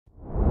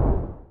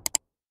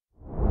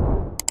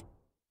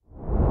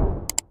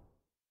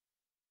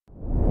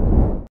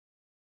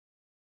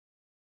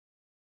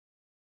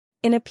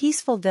In a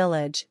peaceful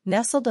village,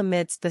 nestled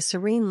amidst the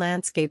serene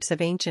landscapes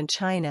of ancient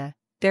China,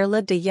 there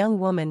lived a young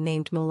woman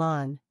named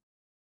Mulan.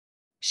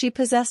 She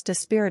possessed a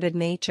spirited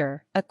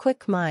nature, a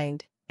quick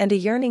mind, and a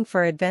yearning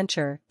for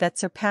adventure that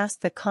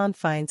surpassed the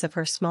confines of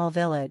her small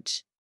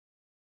village.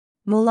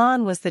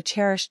 Mulan was the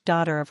cherished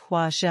daughter of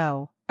Hua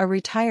Zhou, a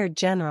retired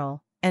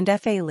general, and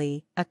Fa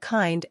Li, a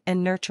kind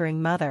and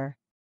nurturing mother.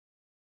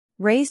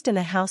 Raised in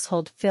a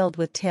household filled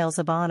with tales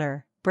of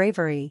honor,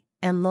 bravery,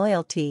 and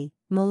loyalty,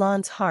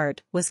 Mulan's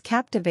heart was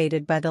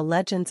captivated by the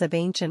legends of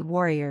ancient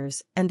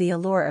warriors and the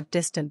allure of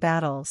distant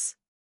battles.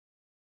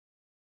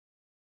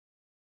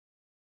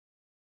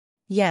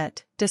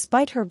 Yet,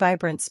 despite her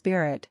vibrant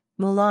spirit,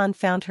 Mulan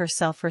found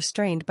herself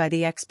restrained by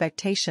the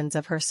expectations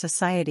of her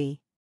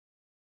society.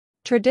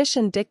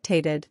 Tradition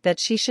dictated that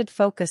she should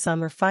focus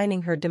on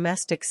refining her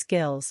domestic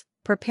skills,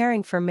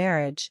 preparing for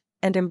marriage,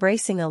 and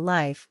embracing a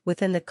life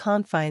within the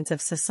confines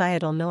of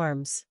societal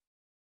norms.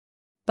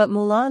 But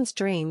Mulan's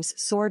dreams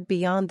soared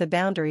beyond the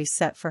boundaries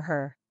set for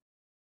her.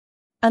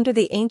 Under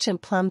the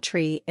ancient plum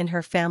tree in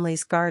her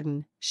family's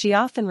garden, she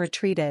often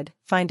retreated,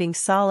 finding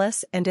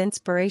solace and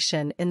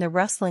inspiration in the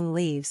rustling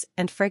leaves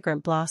and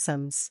fragrant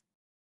blossoms.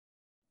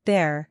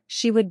 There,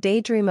 she would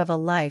daydream of a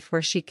life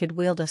where she could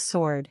wield a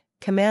sword,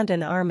 command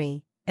an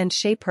army, and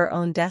shape her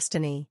own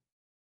destiny.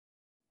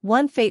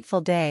 One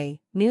fateful day,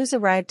 news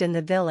arrived in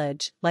the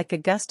village like a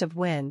gust of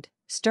wind,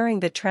 stirring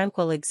the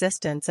tranquil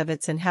existence of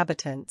its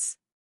inhabitants.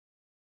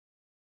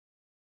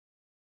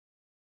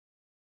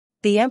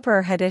 The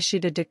emperor had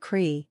issued a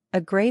decree,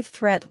 a grave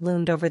threat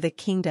loomed over the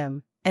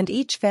kingdom, and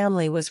each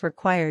family was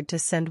required to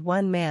send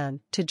one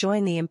man to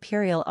join the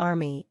imperial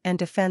army and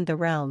defend the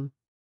realm.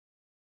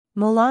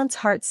 Mulan's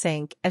heart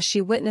sank as she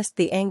witnessed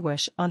the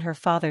anguish on her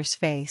father's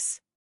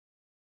face.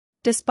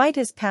 Despite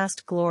his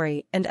past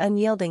glory and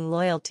unyielding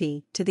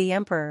loyalty to the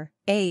emperor,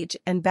 age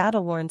and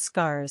battle-worn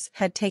scars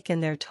had taken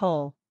their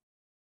toll.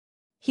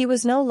 He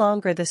was no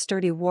longer the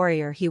sturdy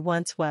warrior he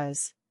once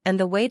was, and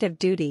the weight of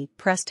duty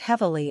pressed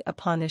heavily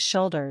upon his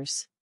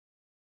shoulders.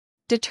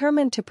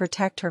 Determined to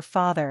protect her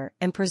father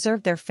and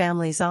preserve their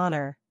family's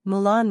honor,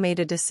 Mulan made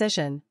a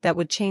decision that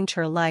would change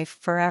her life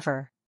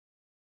forever.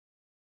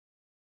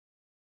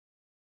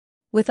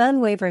 With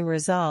unwavering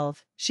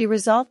resolve, she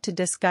resolved to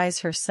disguise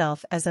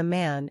herself as a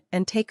man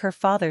and take her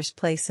father's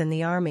place in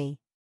the army.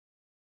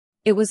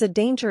 It was a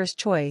dangerous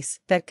choice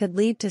that could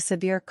lead to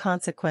severe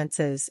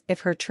consequences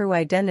if her true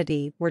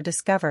identity were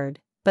discovered,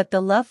 but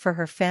the love for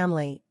her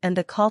family and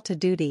the call to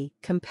duty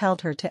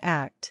compelled her to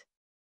act.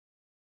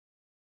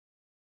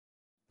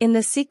 In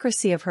the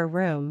secrecy of her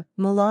room,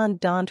 Mulan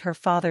donned her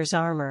father's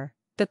armor,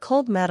 the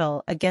cold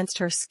metal against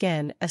her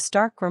skin a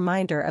stark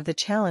reminder of the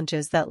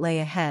challenges that lay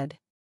ahead.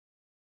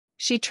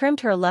 She trimmed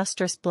her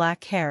lustrous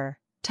black hair,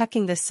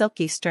 tucking the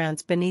silky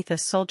strands beneath a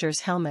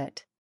soldier's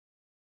helmet.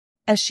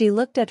 As she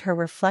looked at her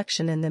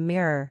reflection in the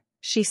mirror,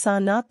 she saw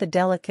not the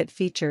delicate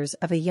features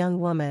of a young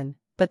woman,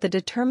 but the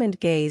determined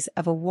gaze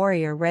of a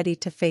warrior ready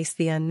to face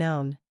the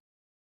unknown.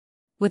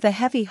 With a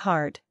heavy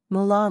heart,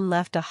 Mulan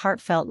left a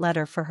heartfelt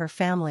letter for her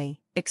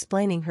family,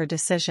 explaining her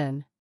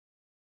decision.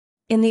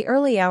 In the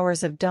early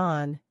hours of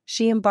dawn,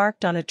 she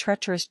embarked on a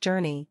treacherous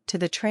journey to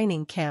the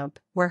training camp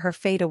where her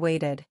fate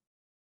awaited.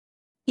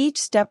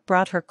 Each step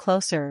brought her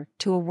closer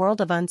to a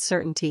world of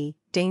uncertainty,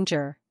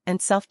 danger,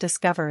 and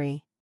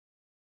self-discovery.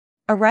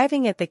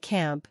 Arriving at the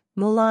camp,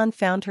 Mulan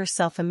found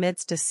herself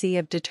amidst a sea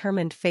of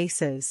determined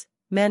faces,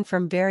 men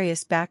from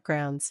various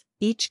backgrounds,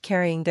 each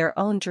carrying their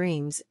own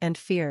dreams and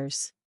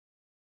fears.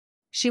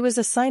 She was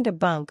assigned a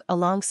bunk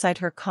alongside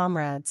her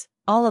comrades,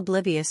 all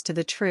oblivious to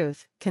the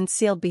truth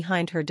concealed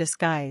behind her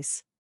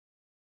disguise.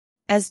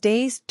 As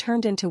days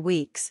turned into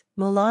weeks,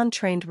 Mulan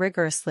trained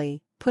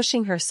rigorously,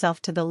 pushing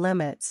herself to the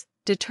limits,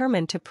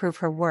 determined to prove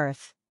her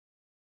worth.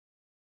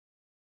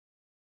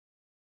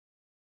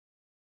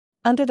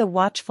 Under the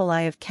watchful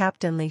eye of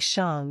Captain Li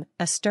Shang,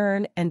 a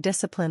stern and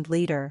disciplined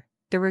leader,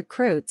 the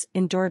recruits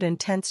endured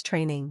intense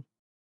training.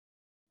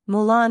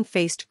 Mulan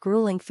faced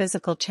grueling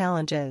physical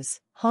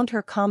challenges, honed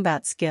her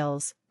combat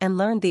skills, and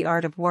learned the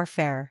art of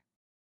warfare.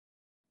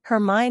 Her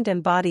mind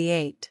and body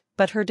ached,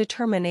 but her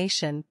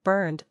determination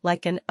burned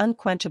like an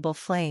unquenchable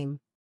flame.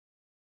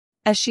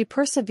 As she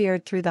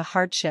persevered through the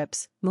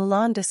hardships,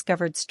 Mulan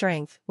discovered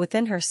strength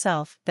within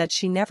herself that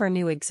she never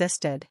knew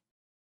existed.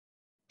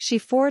 She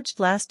forged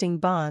lasting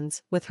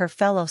bonds with her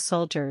fellow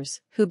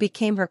soldiers, who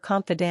became her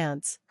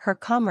confidants, her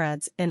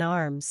comrades in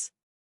arms.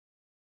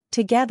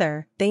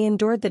 Together, they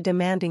endured the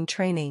demanding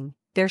training,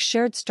 their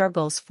shared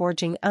struggles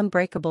forging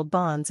unbreakable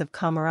bonds of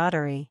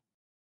camaraderie.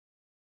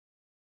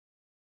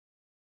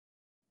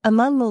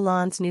 Among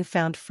Mulan's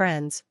newfound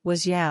friends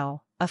was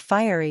Yao, a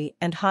fiery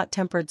and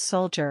hot-tempered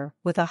soldier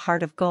with a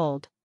heart of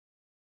gold.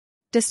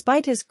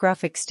 Despite his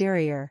gruff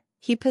exterior,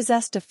 he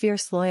possessed a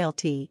fierce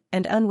loyalty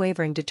and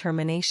unwavering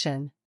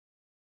determination.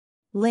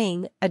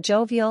 Ling, a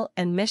jovial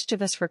and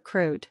mischievous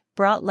recruit,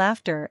 brought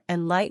laughter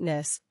and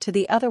lightness to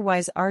the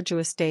otherwise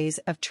arduous days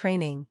of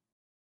training.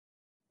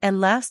 And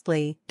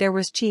lastly, there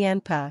was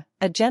Chienpa,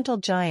 a gentle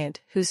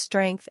giant whose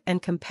strength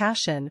and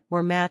compassion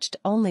were matched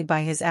only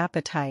by his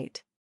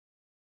appetite.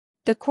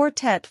 The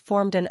quartet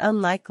formed an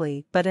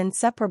unlikely but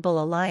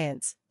inseparable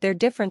alliance, their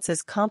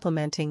differences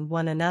complementing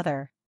one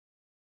another.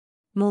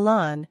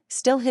 Mulan,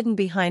 still hidden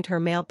behind her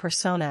male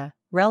persona,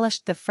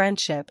 relished the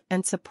friendship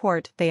and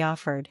support they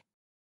offered.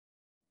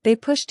 They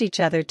pushed each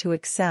other to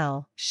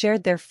excel,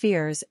 shared their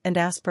fears and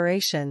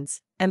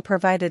aspirations, and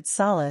provided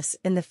solace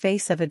in the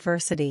face of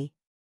adversity.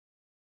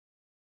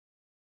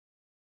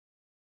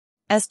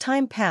 As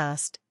time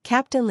passed,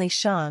 Captain Li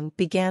Shang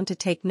began to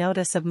take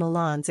notice of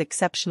Mulan's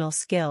exceptional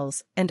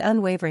skills and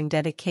unwavering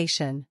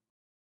dedication.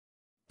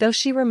 Though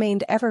she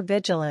remained ever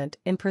vigilant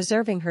in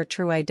preserving her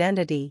true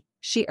identity,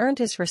 she earned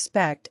his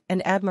respect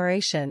and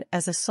admiration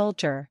as a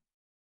soldier.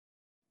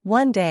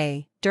 One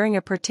day, during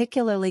a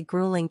particularly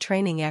grueling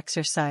training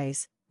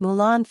exercise,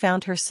 Mulan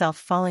found herself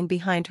falling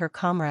behind her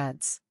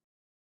comrades.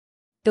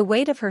 The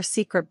weight of her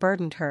secret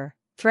burdened her,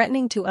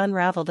 threatening to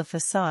unravel the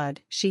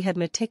facade she had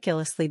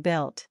meticulously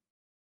built.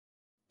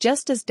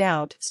 Just as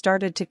doubt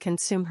started to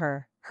consume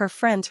her, her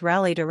friends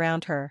rallied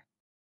around her.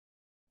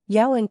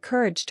 Yao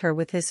encouraged her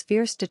with his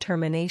fierce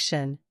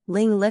determination,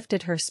 Ling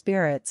lifted her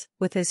spirits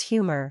with his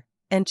humor,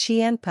 and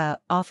Chienpa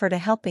offered a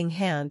helping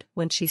hand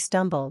when she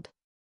stumbled.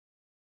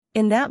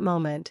 In that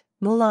moment,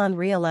 Mulan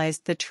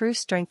realized the true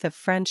strength of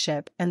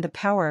friendship and the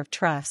power of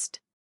trust.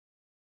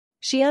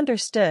 She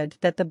understood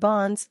that the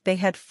bonds they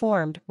had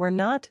formed were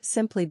not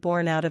simply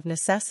born out of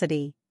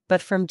necessity,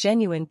 but from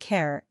genuine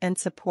care and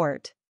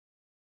support.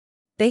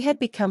 They had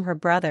become her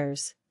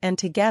brothers, and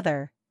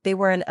together, they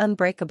were an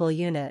unbreakable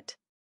unit.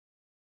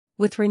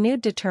 With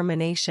renewed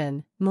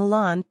determination,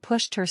 Mulan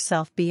pushed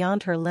herself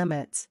beyond her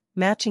limits,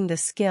 matching the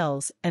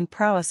skills and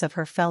prowess of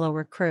her fellow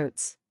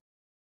recruits.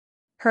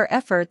 Her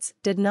efforts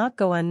did not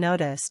go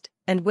unnoticed,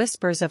 and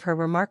whispers of her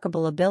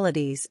remarkable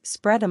abilities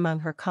spread among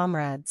her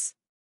comrades.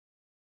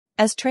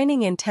 As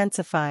training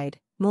intensified,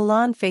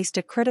 Mulan faced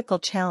a critical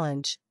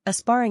challenge, a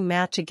sparring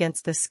match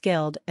against the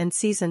skilled and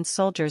seasoned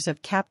soldiers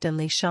of Captain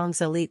Li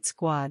Shang's elite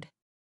squad.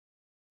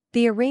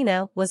 The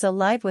arena was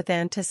alive with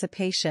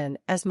anticipation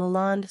as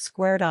Mulan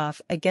squared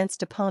off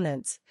against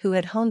opponents who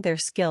had honed their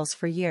skills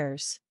for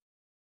years.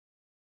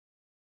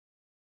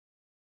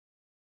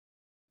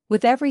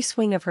 With every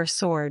swing of her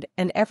sword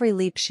and every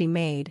leap she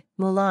made,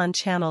 Mulan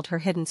channeled her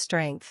hidden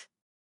strength.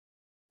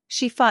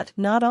 She fought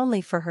not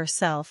only for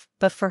herself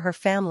but for her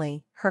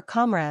family, her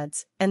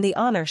comrades, and the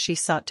honor she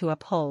sought to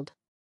uphold.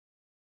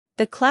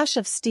 The clash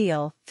of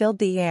steel filled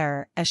the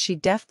air as she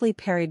deftly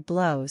parried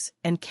blows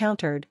and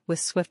countered with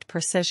swift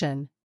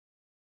precision.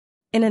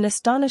 In an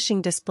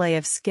astonishing display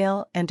of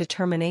skill and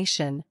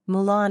determination,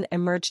 Mulan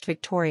emerged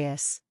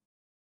victorious.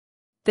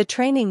 The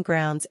training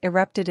grounds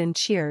erupted in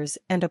cheers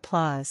and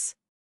applause.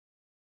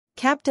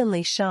 Captain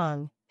Li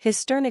Shang, his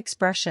stern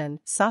expression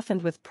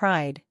softened with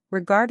pride,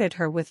 regarded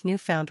her with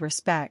newfound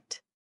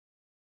respect.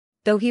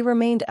 Though he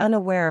remained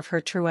unaware of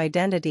her true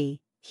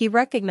identity, he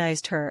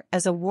recognized her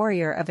as a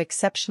warrior of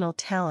exceptional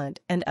talent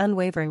and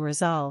unwavering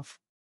resolve.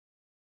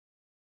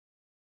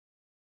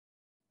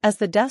 As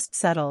the dust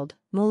settled,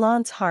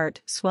 Mulan's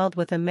heart swelled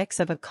with a mix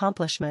of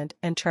accomplishment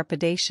and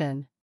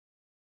trepidation.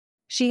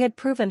 She had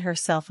proven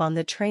herself on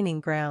the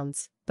training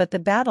grounds, but the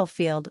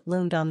battlefield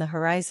loomed on the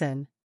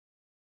horizon.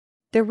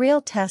 The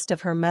real test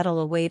of her mettle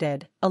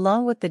awaited,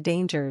 along with the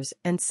dangers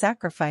and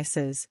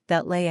sacrifices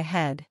that lay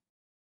ahead.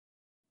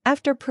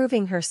 After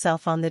proving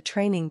herself on the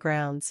training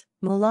grounds,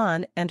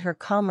 Mulan and her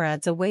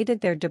comrades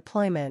awaited their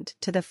deployment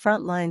to the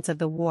front lines of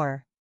the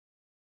war.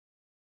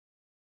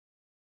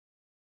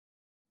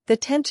 The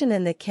tension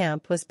in the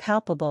camp was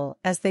palpable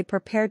as they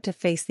prepared to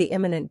face the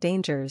imminent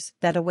dangers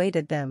that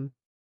awaited them.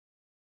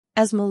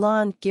 As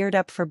Mulan geared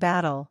up for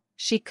battle,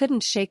 she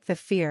couldn't shake the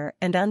fear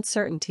and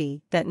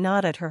uncertainty that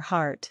gnawed at her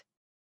heart.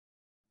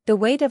 The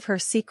weight of her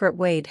secret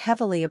weighed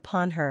heavily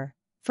upon her,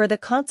 for the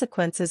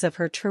consequences of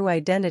her true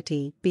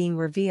identity being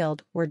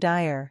revealed were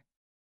dire.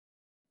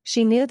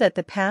 She knew that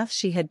the path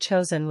she had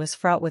chosen was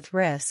fraught with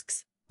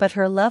risks, but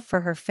her love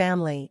for her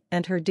family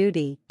and her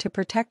duty to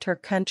protect her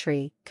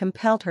country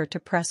compelled her to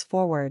press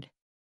forward.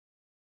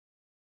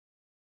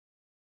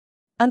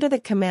 Under the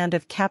command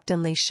of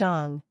Captain Li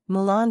Shang,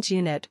 Mulan's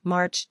unit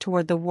marched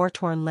toward the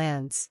war-torn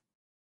lands.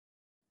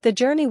 The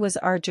journey was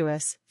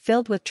arduous,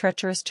 filled with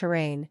treacherous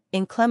terrain,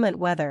 inclement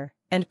weather,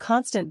 and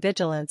constant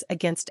vigilance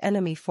against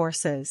enemy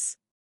forces.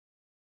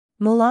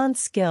 Mulan's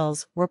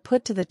skills were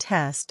put to the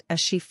test as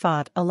she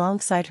fought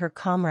alongside her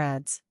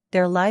comrades,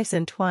 their lives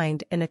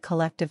entwined in a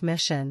collective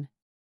mission.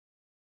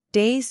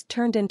 Days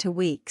turned into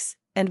weeks,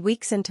 and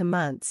weeks into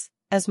months,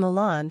 as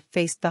Mulan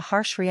faced the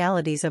harsh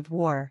realities of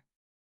war.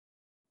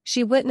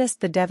 She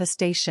witnessed the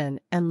devastation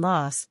and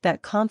loss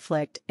that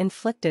conflict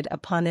inflicted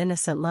upon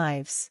innocent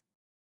lives.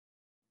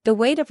 The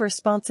weight of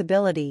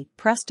responsibility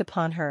pressed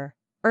upon her,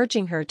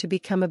 urging her to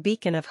become a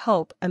beacon of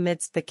hope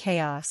amidst the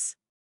chaos.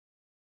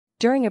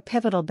 During a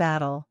pivotal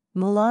battle,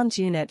 Mulan's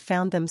unit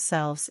found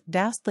themselves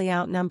vastly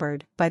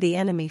outnumbered by the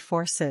enemy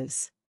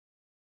forces.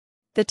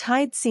 The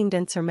tide seemed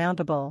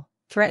insurmountable,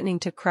 threatening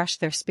to crush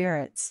their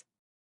spirits.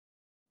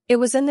 It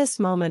was in this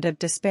moment of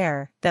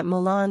despair that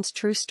Mulan's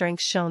true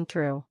strength shone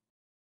through.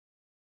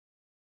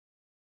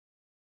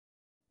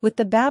 With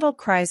the battle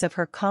cries of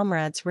her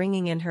comrades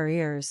ringing in her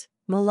ears,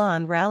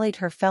 Mulan rallied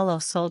her fellow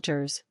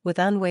soldiers with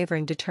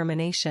unwavering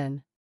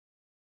determination.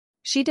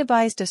 She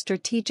devised a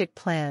strategic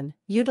plan,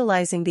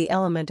 utilizing the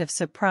element of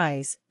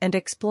surprise and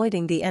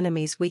exploiting the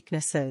enemy's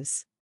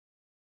weaknesses.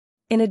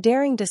 In a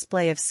daring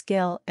display of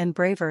skill and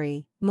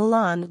bravery,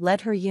 Mulan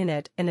led her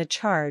unit in a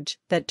charge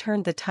that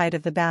turned the tide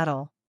of the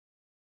battle.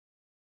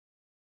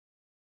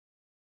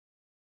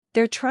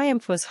 Their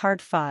triumph was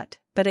hard-fought,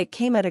 but it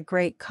came at a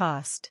great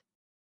cost.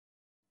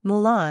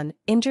 Mulan,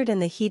 injured in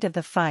the heat of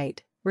the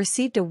fight,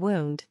 received a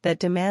wound that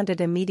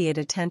demanded immediate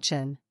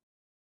attention.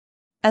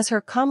 As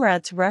her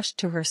comrades rushed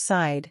to her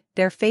side,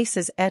 their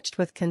faces etched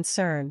with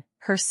concern,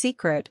 her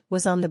secret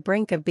was on the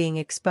brink of being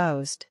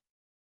exposed.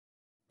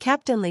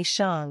 Captain Li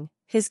Shang,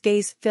 his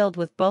gaze filled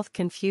with both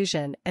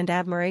confusion and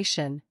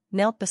admiration,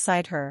 knelt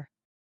beside her.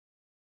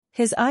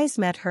 His eyes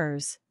met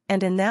hers,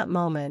 and in that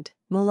moment,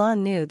 Mulan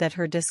knew that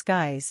her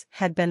disguise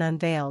had been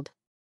unveiled.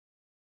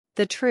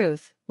 The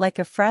truth, like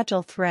a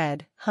fragile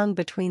thread, hung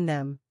between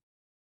them.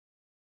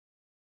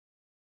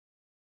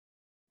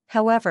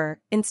 However,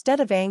 instead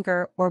of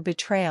anger or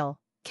betrayal,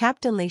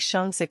 Captain Li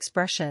Shang's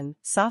expression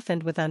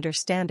softened with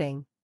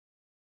understanding.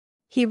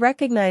 He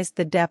recognized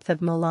the depth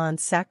of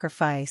Mulan's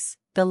sacrifice,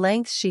 the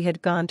lengths she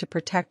had gone to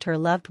protect her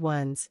loved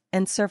ones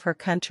and serve her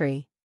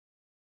country.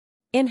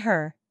 In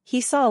her, he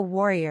saw a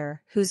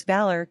warrior whose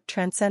valor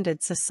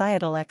transcended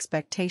societal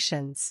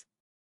expectations.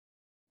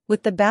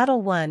 With the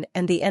battle won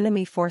and the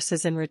enemy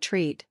forces in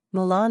retreat,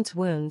 Mulan's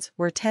wounds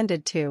were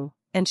tended to,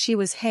 and she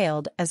was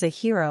hailed as a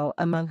hero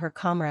among her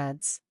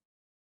comrades.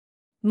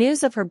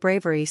 News of her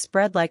bravery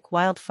spread like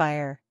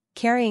wildfire,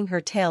 carrying her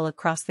tale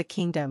across the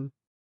kingdom.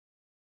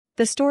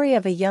 The story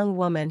of a young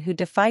woman who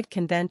defied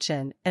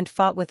convention and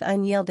fought with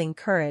unyielding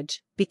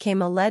courage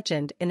became a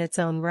legend in its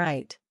own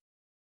right.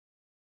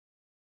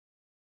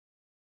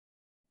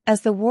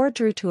 As the war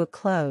drew to a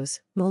close,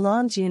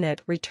 Mulan's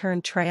unit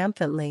returned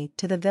triumphantly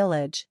to the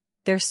village,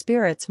 their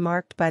spirits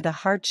marked by the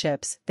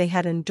hardships they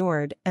had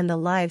endured and the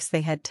lives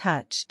they had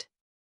touched.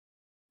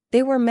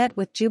 They were met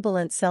with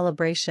jubilant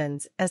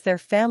celebrations as their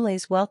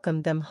families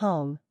welcomed them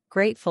home,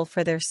 grateful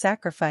for their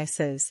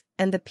sacrifices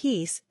and the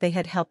peace they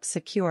had helped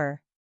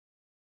secure.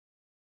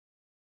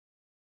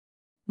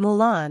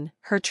 Mulan,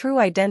 her true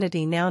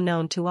identity now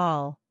known to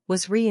all,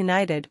 was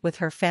reunited with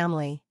her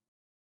family.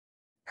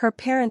 Her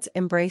parents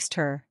embraced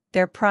her,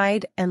 their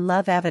pride and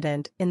love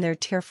evident in their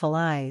tearful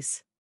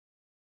eyes.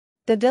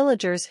 The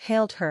villagers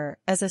hailed her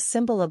as a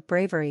symbol of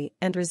bravery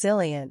and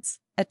resilience,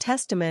 a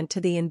testament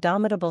to the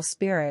indomitable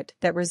spirit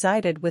that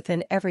resided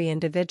within every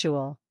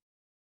individual.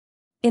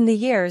 In the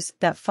years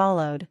that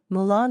followed,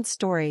 Mulan's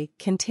story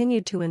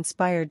continued to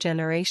inspire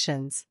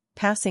generations,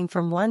 passing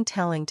from one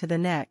telling to the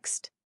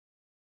next.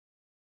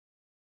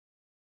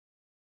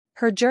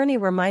 Her journey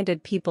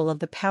reminded people of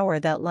the power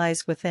that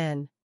lies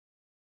within.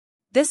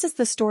 This is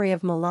the story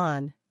of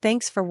Mulan.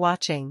 Thanks for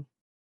watching.